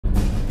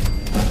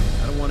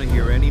want to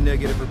hear any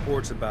negative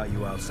reports about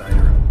you,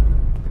 outsider.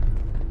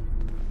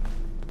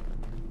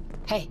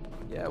 Hey.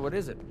 Yeah, what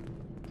is it?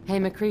 Hey,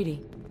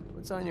 MacCready.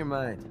 What's on your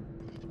mind?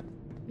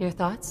 Your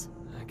thoughts?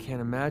 I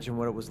can't imagine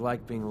what it was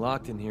like being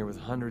locked in here with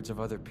hundreds of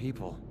other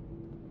people.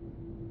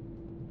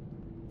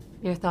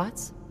 Your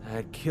thoughts?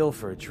 I'd kill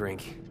for a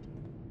drink.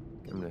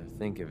 Come to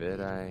think of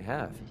it, I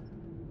have.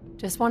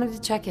 Just wanted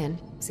to check in,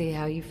 see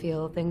how you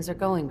feel things are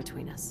going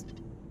between us.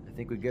 I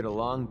think we'd get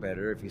along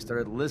better if you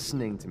started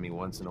listening to me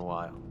once in a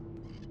while.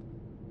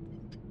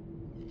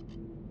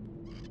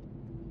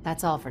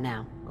 That's all for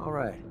now. All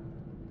right.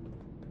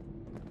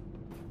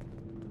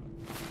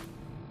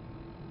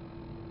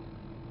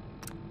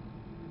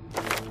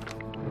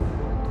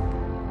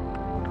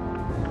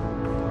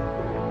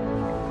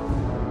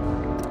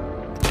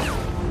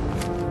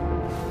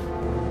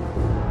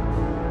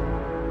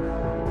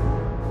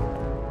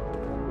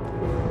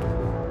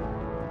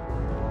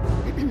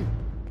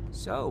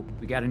 So,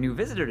 we got a new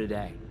visitor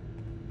today.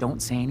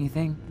 Don't say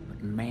anything,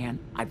 but man,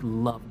 I'd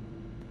love...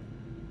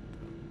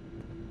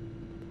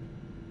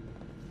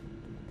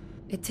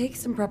 It takes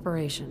some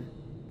preparation.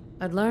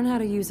 I'd learn how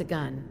to use a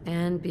gun,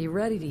 and be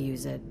ready to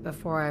use it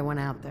before I went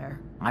out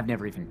there. I've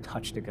never even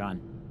touched a gun.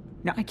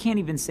 Now, I can't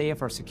even say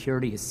if our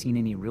security has seen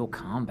any real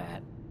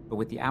combat, but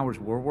with the hours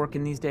we're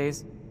working these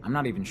days, I'm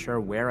not even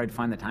sure where I'd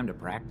find the time to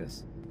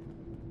practice.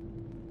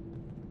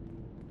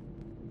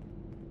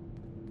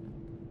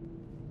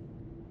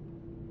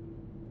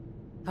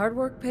 Hard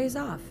work pays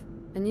off,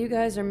 and you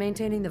guys are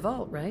maintaining the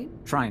vault, right?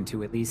 Trying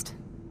to, at least.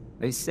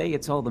 They say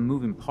it's all the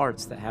moving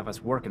parts that have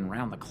us working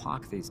round the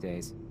clock these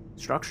days.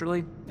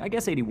 Structurally, I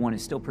guess 81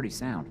 is still pretty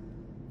sound.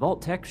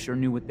 Vault Tech sure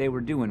knew what they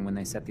were doing when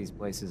they set these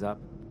places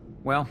up.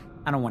 Well,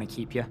 I don't want to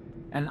keep you,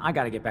 and I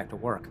gotta get back to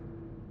work.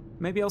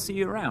 Maybe I'll see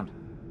you around.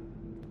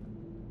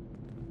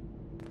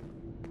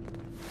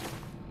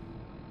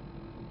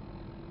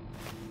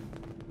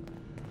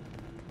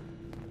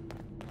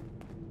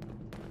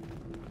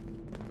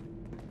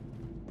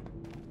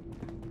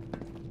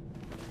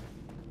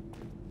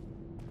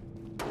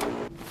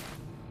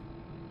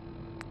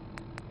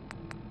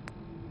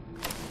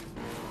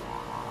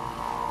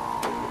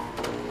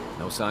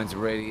 No signs of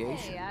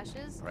radiation. Hey,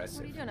 Ashes. Impressive.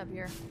 What are you doing up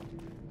here?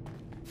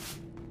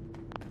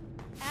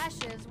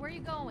 Ashes, where are you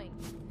going?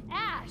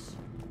 Ash!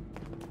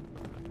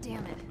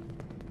 Damn it.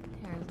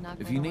 Aaron's not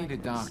If going you to need a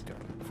like this. doctor,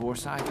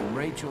 Forsyth and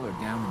Rachel are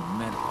down in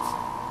the medicals.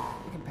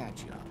 We can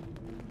patch you up.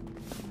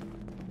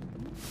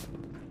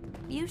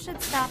 You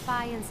should stop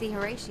by and see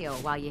Horatio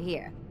while you're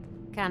here.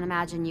 Can't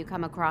imagine you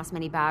come across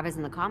many barbers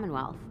in the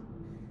Commonwealth.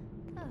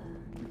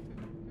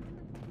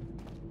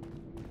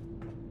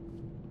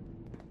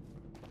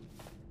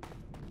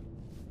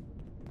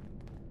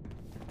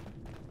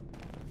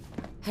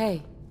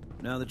 Hey,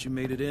 Now that you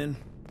made it in,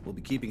 we'll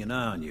be keeping an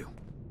eye on you.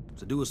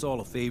 So do us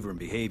all a favor and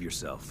behave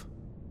yourself.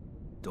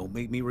 Don't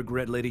make me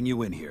regret letting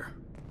you in here.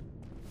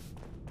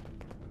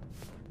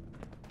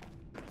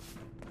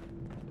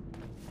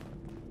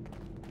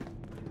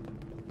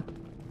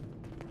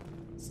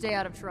 Stay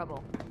out of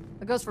trouble.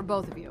 It goes for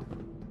both of you.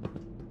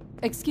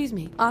 excuse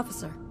me,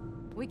 officer.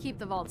 We keep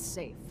the vault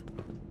safe.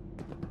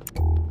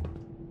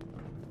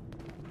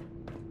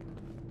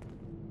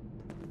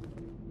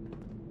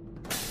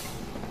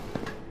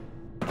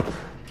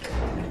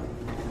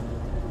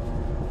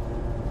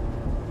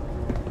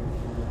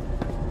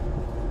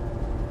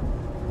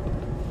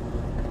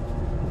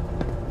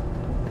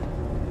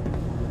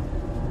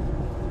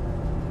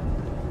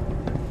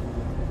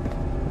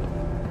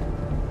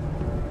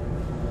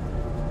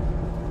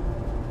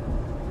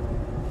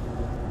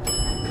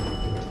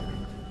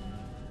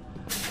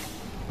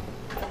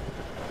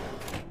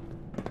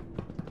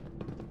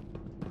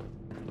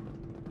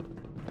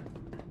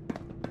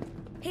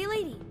 Hey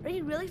lady, are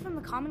you really from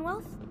the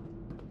Commonwealth?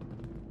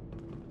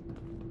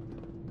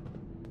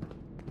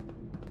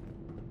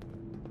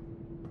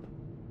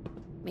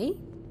 Me?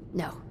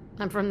 No,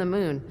 I'm from the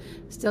moon.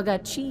 Still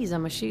got cheese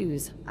on my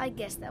shoes. I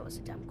guess that was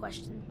a dumb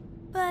question.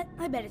 But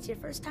I bet it's your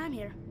first time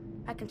here.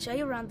 I can show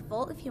you around the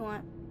vault if you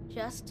want.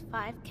 Just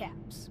 5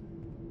 caps.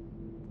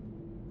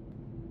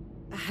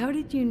 How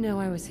did you know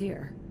I was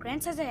here? Gran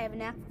says I have a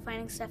knack for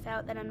finding stuff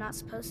out that I'm not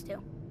supposed to.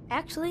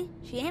 Actually,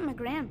 she ain't my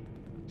Gran.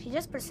 She's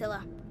just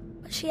Priscilla.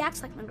 But she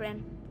acts like my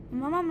Gran.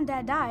 When my mom and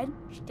dad died,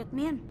 she took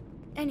me in.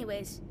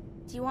 Anyways,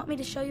 do you want me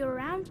to show you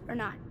around or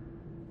not?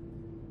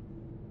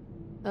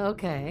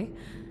 Okay.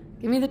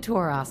 Give me the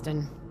tour,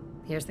 Austin.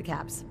 Here's the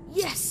caps.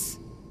 Yes!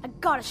 I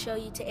gotta show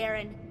you to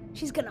Erin.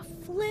 She's gonna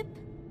flip.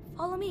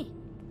 Follow me.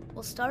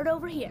 We'll start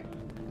over here.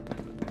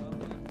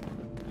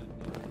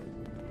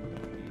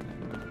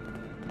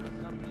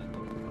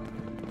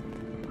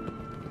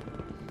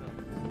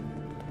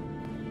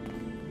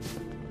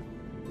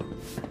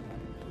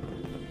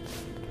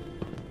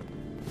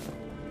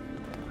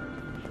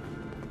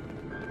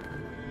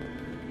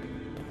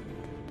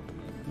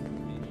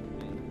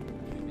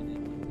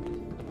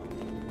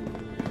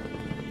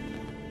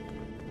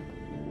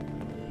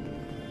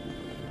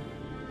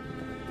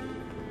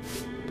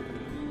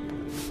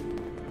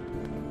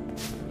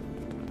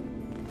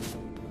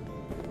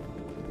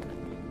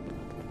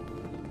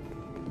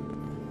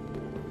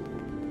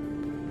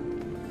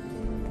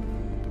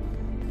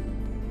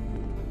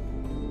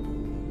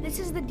 This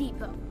is the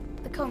depot.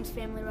 The Combs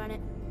family run it.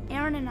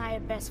 Aaron and I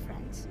are best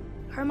friends.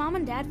 Her mom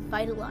and dad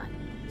fight a lot,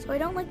 so I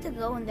don't like to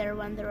go in there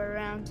when they're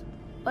around.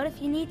 But if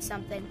you need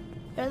something,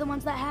 they're the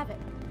ones that have it.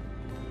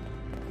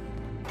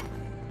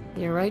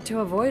 You're right to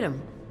avoid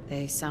them.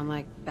 They sound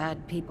like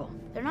bad people.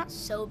 They're not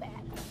so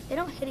bad. They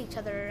don't hit each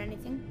other or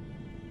anything.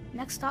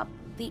 Next stop,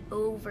 the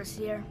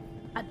Overseer.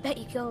 I bet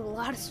you killed a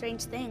lot of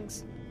strange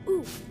things.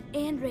 Ooh,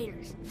 and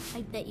raiders.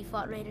 I bet you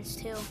fought raiders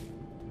too.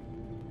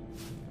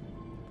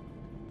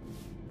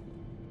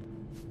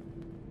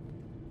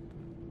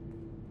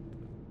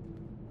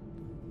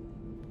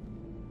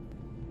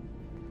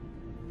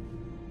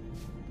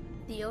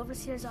 The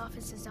Overseer's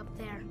office is up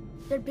there.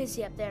 They're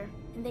busy up there,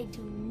 and they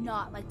do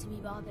not like to be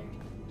bothered.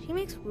 She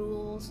makes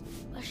rules,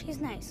 but she's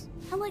nice.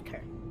 I like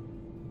her.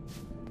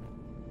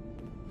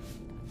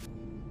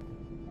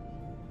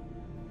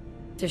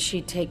 Does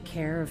she take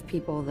care of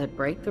people that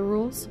break the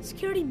rules?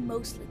 Security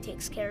mostly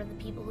takes care of the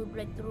people who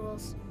break the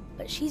rules,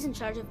 but she's in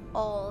charge of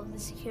all of the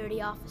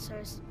security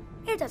officers.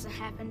 It doesn't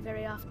happen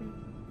very often.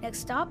 Next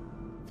stop,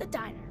 the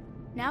diner.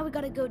 Now we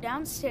gotta go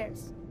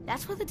downstairs.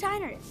 That's where the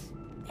diner is.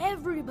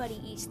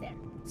 Everybody eats there.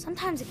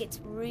 Sometimes it gets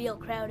real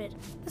crowded.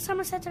 The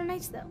Somersets are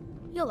nice though.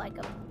 You'll like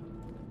them.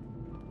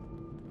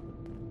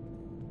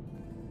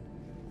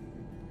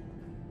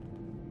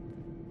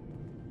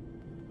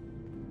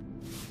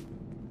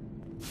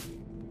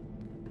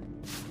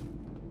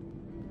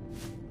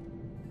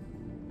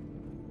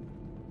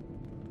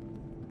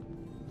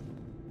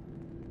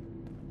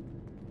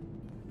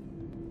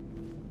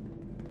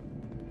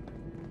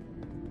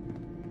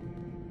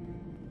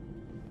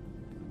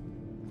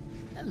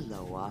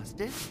 Hello,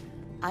 Austin.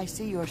 I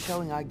see you're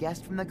showing our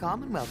guest from the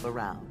Commonwealth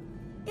around.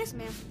 Yes,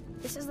 ma'am.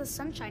 This is the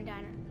Sunshine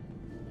Diner.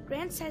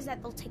 Grant says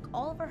that they'll take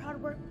all of our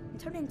hard work and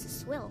turn it into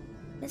swill.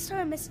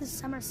 Mr. and Mrs.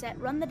 Somerset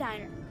run the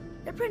diner.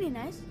 They're pretty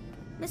nice.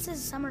 Mrs.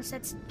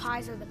 Somerset's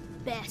pies are the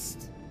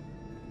best.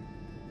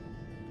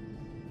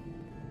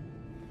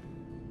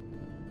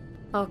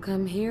 I'll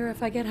come here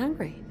if I get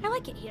hungry. I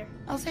like it here.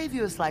 I'll save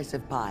you a slice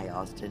of pie,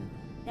 Austin.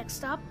 Next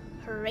stop,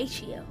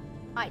 Horatio.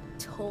 I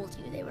told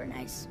you they were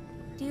nice.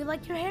 Do you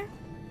like your hair?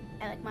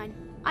 I like mine.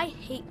 I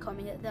hate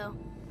combing it though.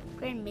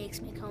 Gran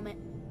makes me comb it.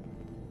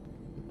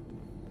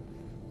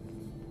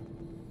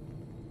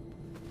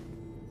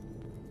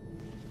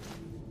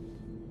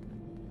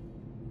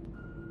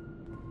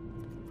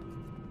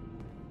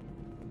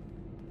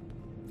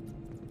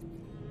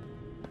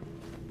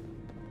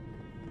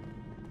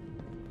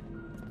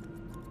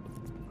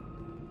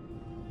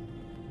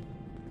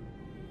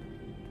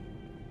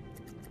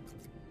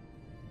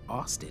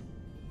 Austin,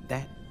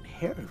 that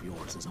hair of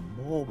yours is a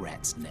mole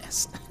rat's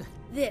nest.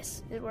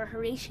 This is where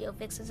Horatio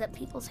fixes up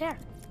people's hair.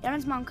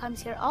 Aaron's mom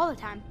comes here all the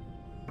time.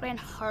 Gran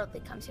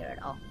hardly comes here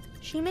at all.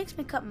 She makes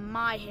me cut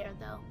my hair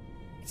though.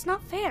 It's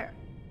not fair.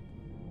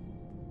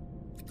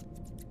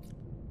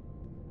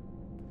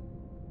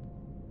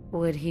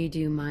 Would he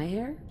do my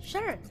hair?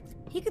 Sure,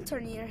 he can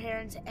turn your hair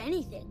into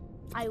anything.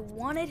 I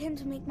wanted him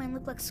to make mine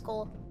look like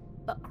Skull,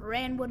 but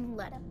Gran wouldn't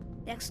let him.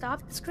 Next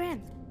stop is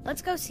Gran.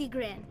 Let's go see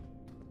Gran.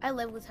 I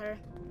live with her.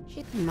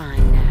 She's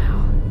Mine now.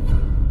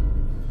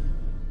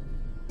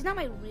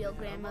 not my real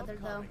grandmother,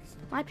 though.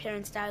 My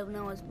parents died when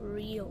I was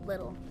real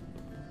little.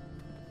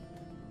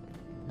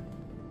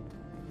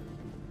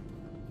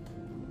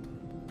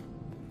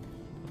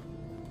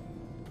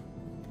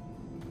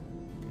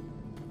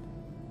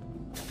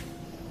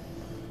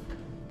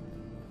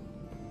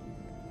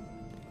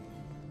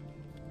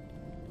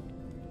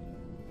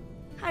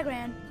 Hi,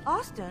 Gran.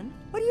 Austin,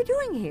 what are you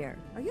doing here?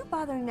 Are you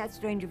bothering that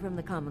stranger from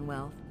the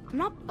Commonwealth? I'm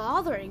not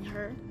bothering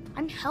her.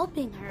 I'm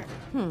helping her.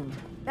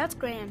 That's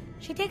Gran.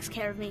 She takes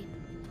care of me.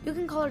 You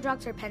can call her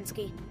Dr.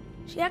 Pensky.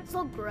 She acts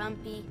all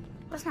grumpy,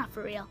 but it's not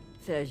for real.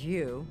 Says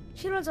you.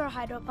 She runs our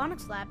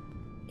hydroponics lab.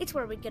 It's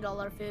where we get all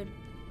our food.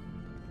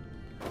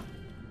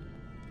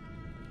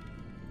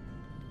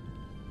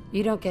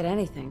 You don't get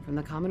anything from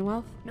the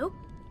Commonwealth? Nope.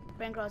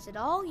 Gran grows it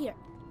all here.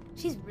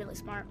 She's really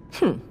smart.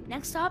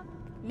 Next stop,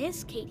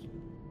 Miss Katie.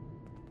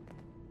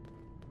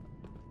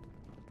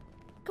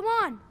 Come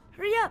on,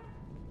 hurry up.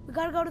 We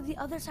gotta go to the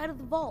other side of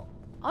the vault.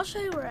 I'll show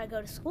you where I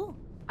go to school.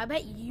 I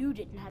bet you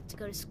didn't have to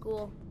go to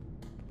school.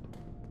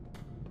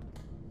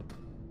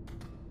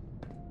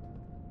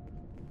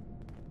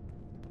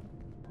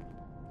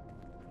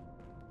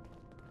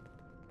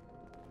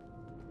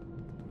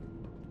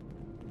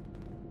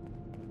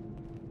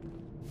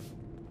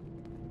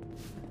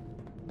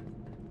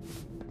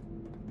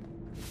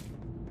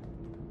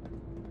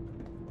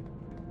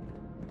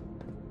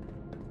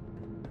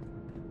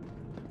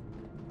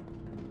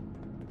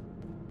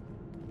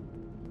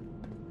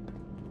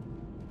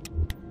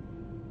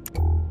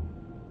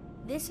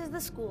 This is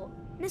the school.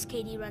 Miss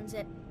Katie runs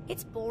it.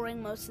 It's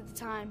boring most of the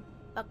time,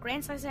 but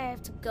Gran says I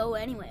have to go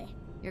anyway.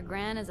 Your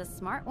Gran is a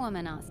smart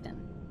woman, Austin.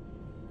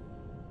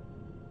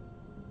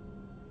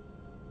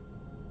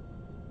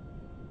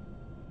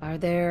 Are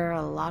there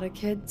a lot of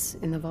kids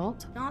in the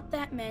vault? Not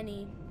that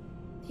many.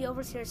 The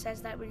overseer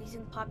says that we're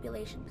using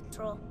population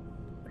control,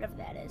 whatever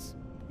that is.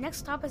 Next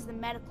stop is the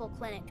medical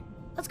clinic.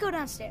 Let's go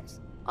downstairs.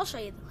 I'll show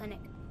you the clinic.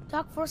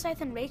 Doc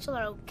Forsyth and Rachel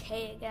are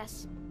okay, I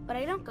guess. But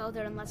I don't go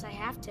there unless I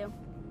have to.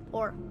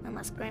 Or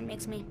unless Grant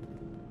makes me.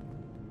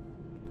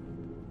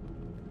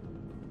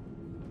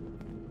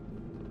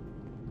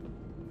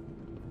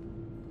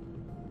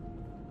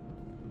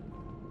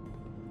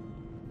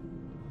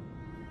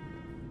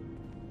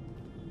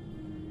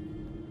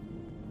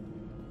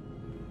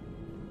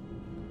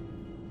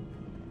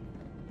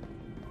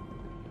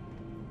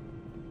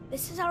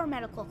 This is our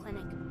medical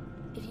clinic.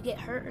 If you get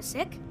hurt or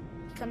sick,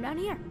 you come down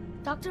here.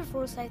 Dr.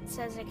 Forsyth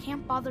says I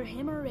can't bother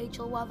him or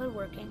Rachel while they're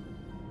working.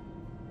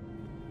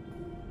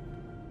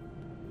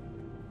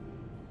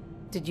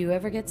 Did you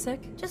ever get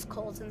sick? Just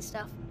colds and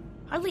stuff.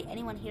 Hardly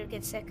anyone here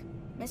gets sick.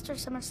 Mr.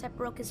 Somerset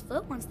broke his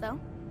foot once, though.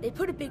 They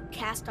put a big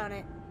cast on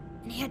it,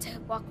 and he had to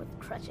walk with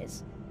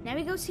crutches. Now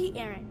we go see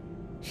Erin.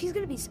 She's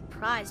gonna be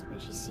surprised when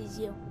she sees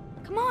you.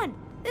 Come on,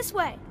 this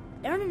way.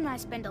 Erin and I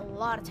spend a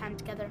lot of time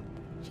together.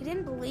 She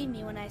didn't believe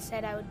me when I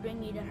said I would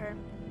bring you to her.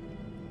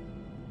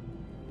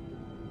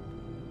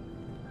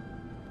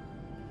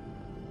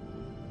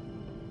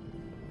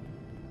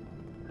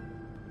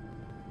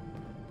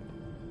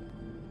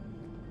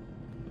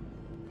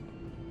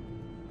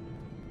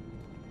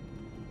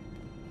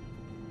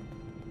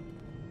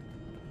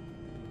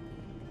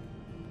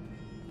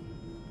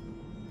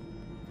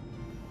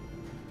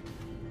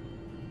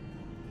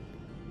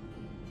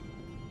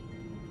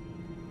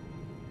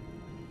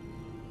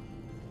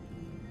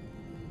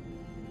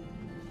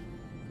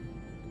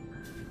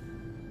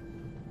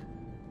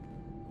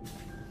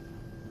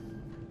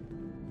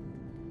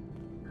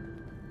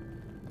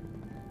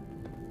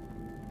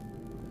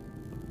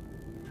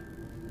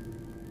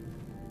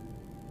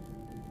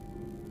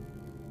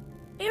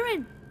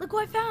 Erin, look who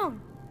I found!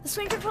 The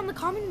stranger from the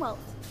Commonwealth.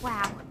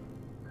 Wow.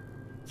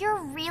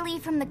 You're really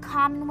from the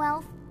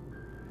Commonwealth?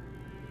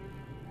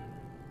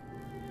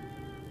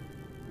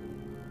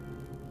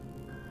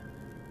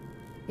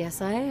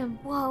 Yes, I am.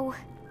 Whoa.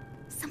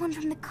 Someone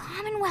from the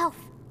Commonwealth.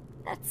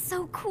 That's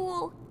so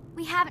cool.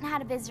 We haven't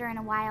had a visitor in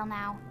a while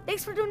now.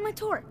 Thanks for doing my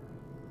tour.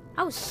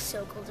 I was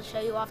so cool to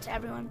show you off to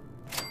everyone.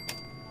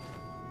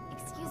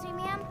 Excuse me,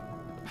 ma'am?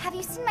 Have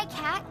you seen my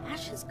cat?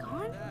 Ash is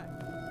gone?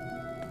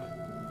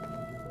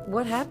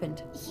 What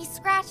happened? He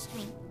scratched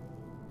me.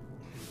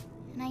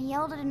 And I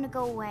yelled at him to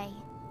go away.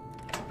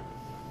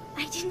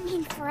 I didn't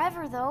mean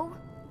forever, though.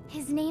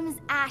 His name is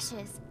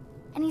Ashes,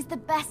 and he's the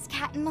best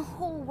cat in the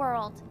whole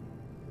world.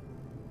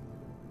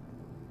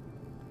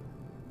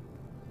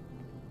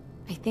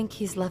 I think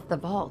he's left the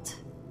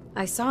vault.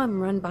 I saw him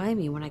run by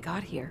me when I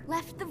got here.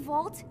 Left the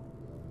vault?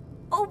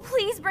 Oh,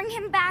 please bring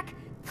him back.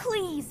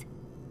 Please.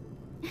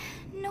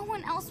 No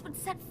one else would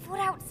set foot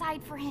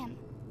outside for him.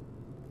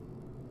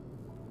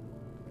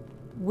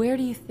 Where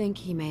do you think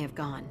he may have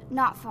gone?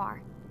 Not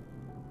far.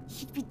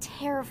 He'd be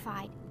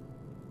terrified.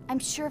 I'm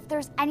sure if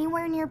there's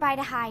anywhere nearby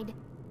to hide,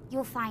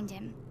 you'll find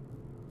him.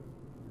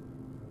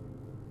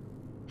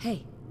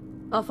 Hey,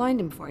 I'll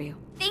find him for you.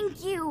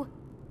 Thank you!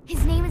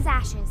 His name is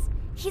Ashes.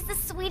 He's the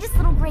sweetest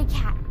little gray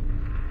cat.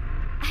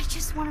 I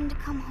just want him to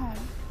come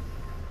home.